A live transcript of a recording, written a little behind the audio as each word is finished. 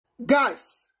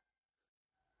Guys,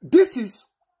 this is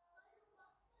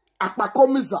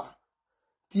Akpakomiza,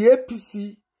 the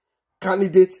APC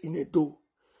candidate in Edo.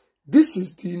 This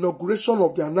is the inauguration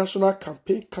of their National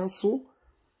Campaign Council.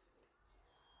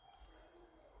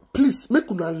 Please, make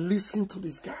una listen to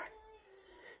this guy.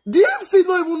 DMC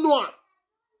don't even know him.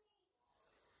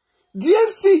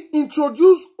 DMC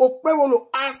introduced Okpebholo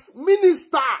as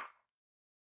minister.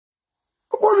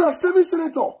 Okpebholo as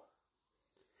semi-senator.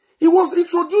 He was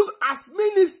introduced as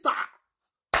minister.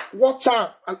 Watch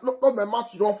out. And not my mouth,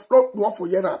 you don't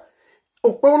forget that.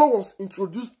 Okpebholo was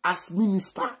introduced as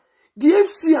minister.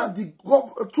 DMC and the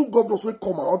two governors will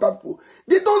come and other people.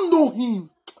 They don't know him.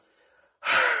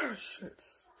 Shit.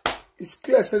 It's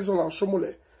clear, says on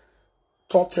Shomole.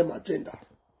 Third-term agenda.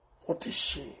 What a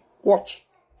shame. Watch.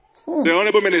 The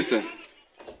Honorable Minister,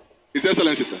 His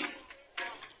Excellency, sir.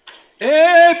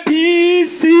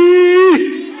 APC!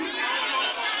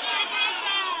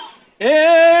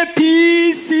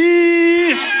 APC!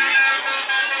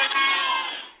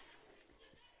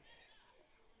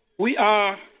 We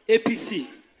are APC.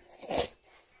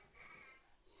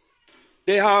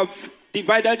 They have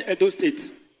divided Edo State.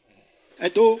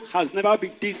 Edo has never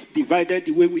been this divided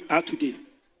the way we are today.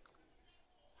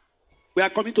 We are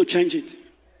coming to change it.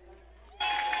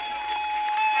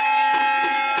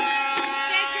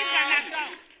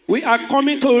 We are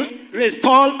coming to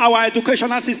restore our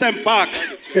educational system back.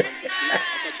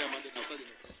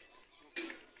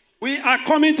 We are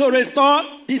coming to restore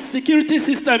the security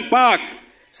system back.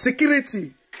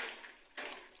 Security.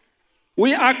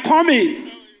 We are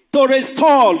coming to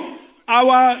restore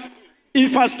our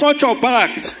infrastructure back.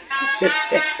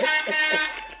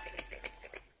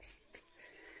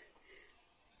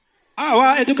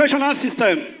 Our educational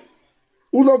system.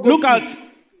 Look at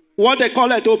what they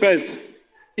call Edo best.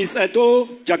 It's Edo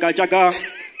Jaga Jaga.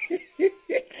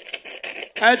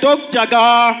 Edo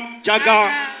Jaga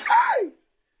Jaga.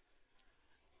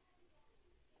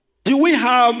 Do we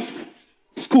have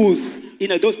schools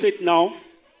in Edo State now?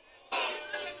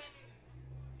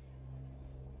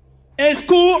 A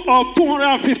school of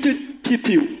 250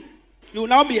 people, you will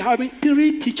now be having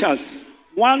 3 teachers,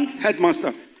 1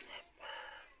 headmaster.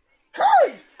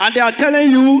 And they are telling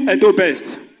you Edo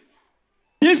best.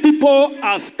 These people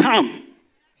are scam.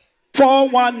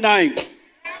 419.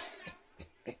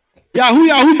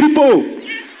 Yahoo people.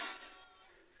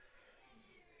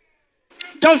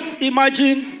 Just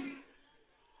imagine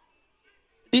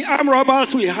the armed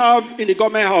robbers we have in the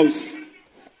government house.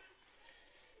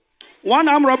 One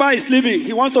armed robber is leaving.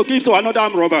 He wants to give to another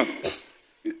armed robber.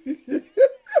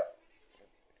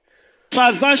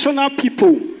 Transactional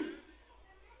people.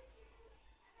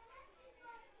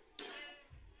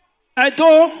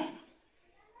 Edo,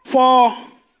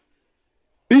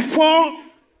 before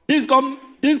this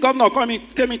governor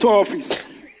came into office,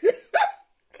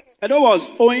 Edo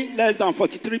was owing less than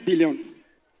 43 billion.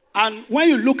 And when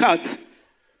you look at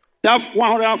that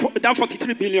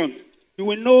 43 billion, you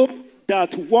will know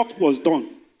that work was done.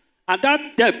 And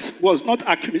that debt was not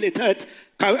accumulated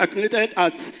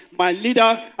at my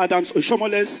leader, Adams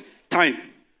Oshomole's time.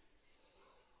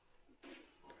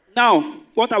 Now,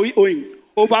 what are we owing?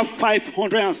 Over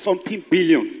 500 and something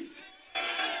billion.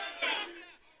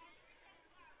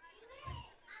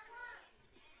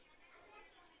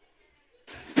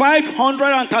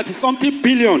 $530-something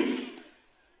billion.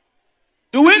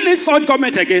 Do we need such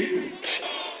government again?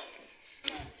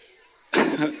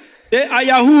 They are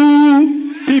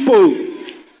Yahoo people.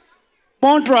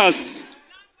 Montras.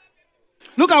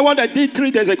 Look at what they did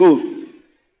 3 days ago.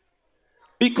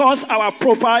 Because our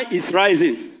profile is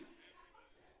rising.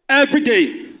 Every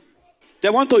day, they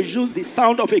want to use the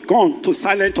sound of a gun to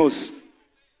silence us.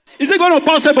 Is it going to be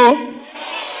possible?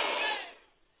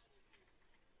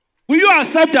 Will you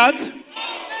accept that?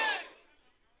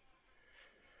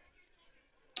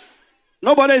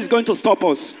 Nobody is going to stop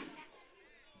us.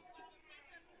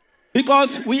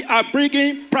 Because we are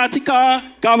bringing practical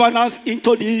governance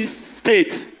into this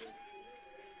state.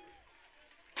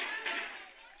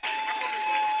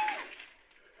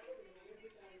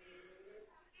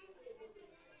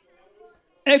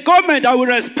 A government that will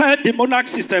respect the monarch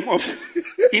system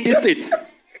in this state.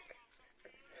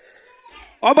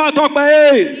 Oba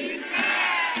Okpebholo.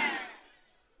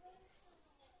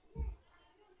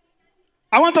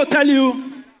 I want to tell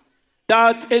you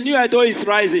that a new Edo is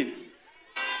rising.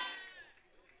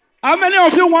 How many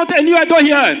of you want a new Edo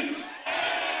here?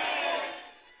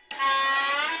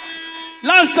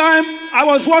 Last time, I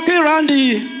was walking around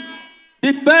the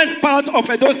best part of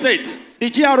Edo State, the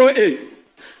GROA.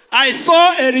 I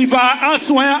saw a river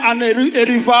Aswan and a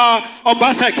river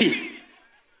Obaseki.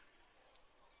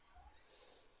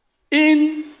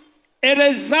 in a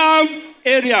reserve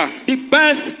area, the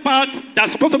best part,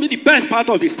 that's supposed to be the best part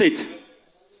of the state.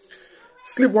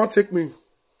 Sleep won't take me.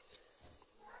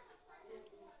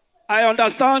 I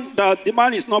understand that the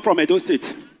man is not from Edo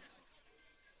State.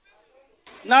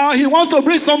 Now he wants to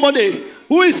bring somebody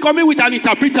who is coming with an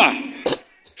interpreter.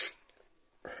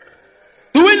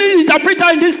 Do we need an interpreter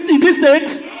in this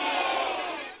state?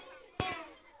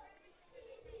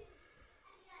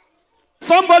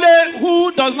 Somebody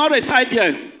who does not reside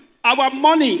here. Our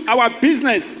money, our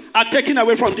business are taken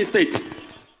away from this state.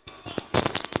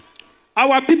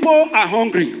 Our people are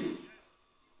hungry.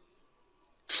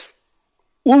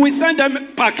 We will send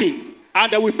them packing,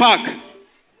 and they will pack.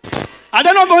 Are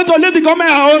they not going to leave the government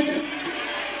house?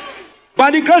 By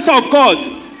the grace of God,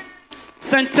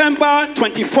 September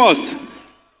 21st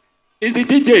is the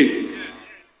D-Day.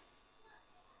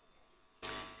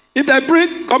 If they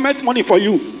bring government money for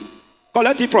you,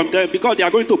 collect it from them because they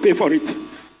are going to pay for it.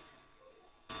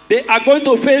 They are going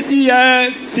to face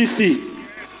EFCC.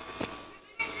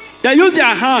 They use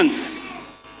their hands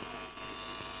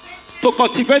to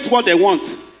cultivate what they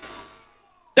want.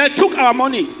 They took our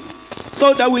money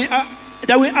so that we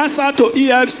answer to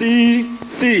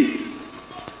EFCC.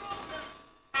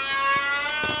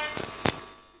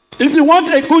 If you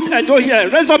want a good Edo here,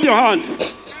 raise up your hand.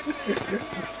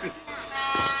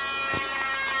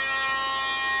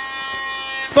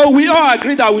 So we all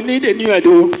agree that we need a new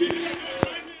Edo.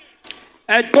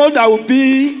 Edo that will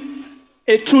be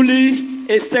truly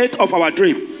a state of our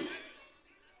dream.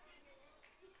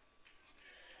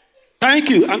 Thank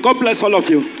you, and God bless all of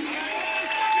you.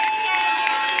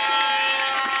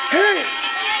 Hey,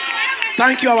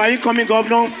 thank you, our incoming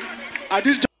governor. At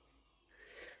this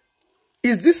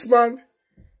Is this man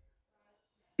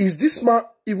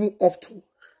even up to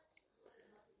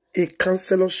a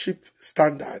councillorship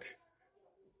standard?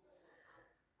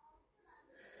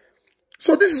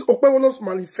 So this is Okpebholo's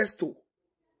manifesto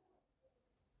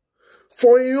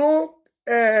for your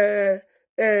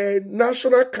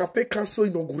National Campaign Council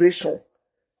inauguration.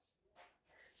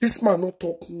 This man not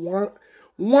talk one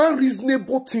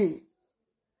reasonable thing.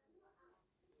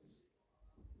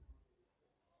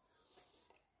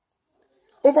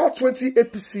 Over 20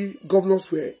 APC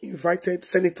governors were invited,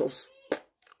 senators.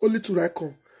 Only two right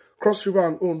come. Cross River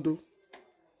and Ondo.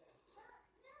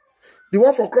 The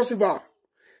one for Cross River,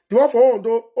 the one for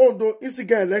Ondo, is to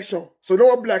get election. So no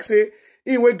one be like say,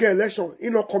 he will get election, he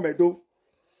not come Edo.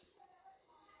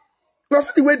 Now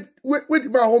see the way the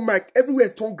man home mic, everywhere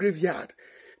turn graveyard.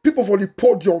 People for the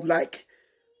podium, like,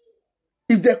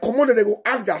 if they come on, they go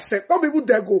ask themselves. Not people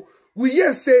they go, we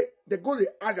hear say, they go to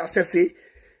ask themselves, say,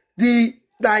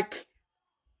 like,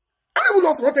 I don't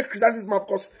even want to criticize this man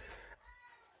because,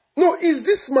 no, is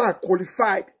this man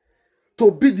qualified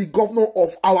to be the governor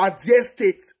of our dear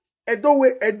state? Edo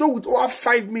with over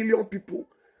 5 million people.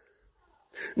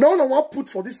 Now I want to put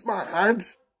for this man hand.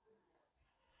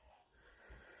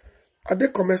 At the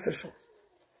comment section,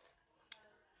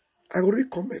 I will read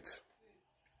comments.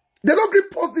 They don't agree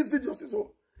post this video.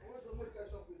 So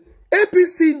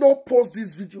APC not post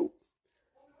this video.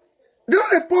 They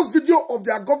don't post video of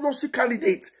their governorship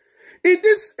candidate. In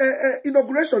this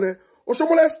inauguration,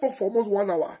 Oshomole spoke for almost 1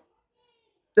 hour.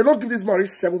 They don't give this man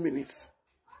 7 minutes.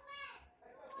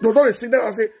 They don't sit there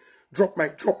and say, drop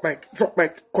mic, drop mic, drop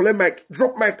mic, collect mic,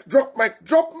 drop mic, drop mic,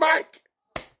 drop mic.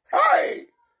 Hi!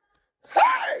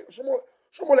 Hi!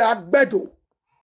 Oshomole Agbedo.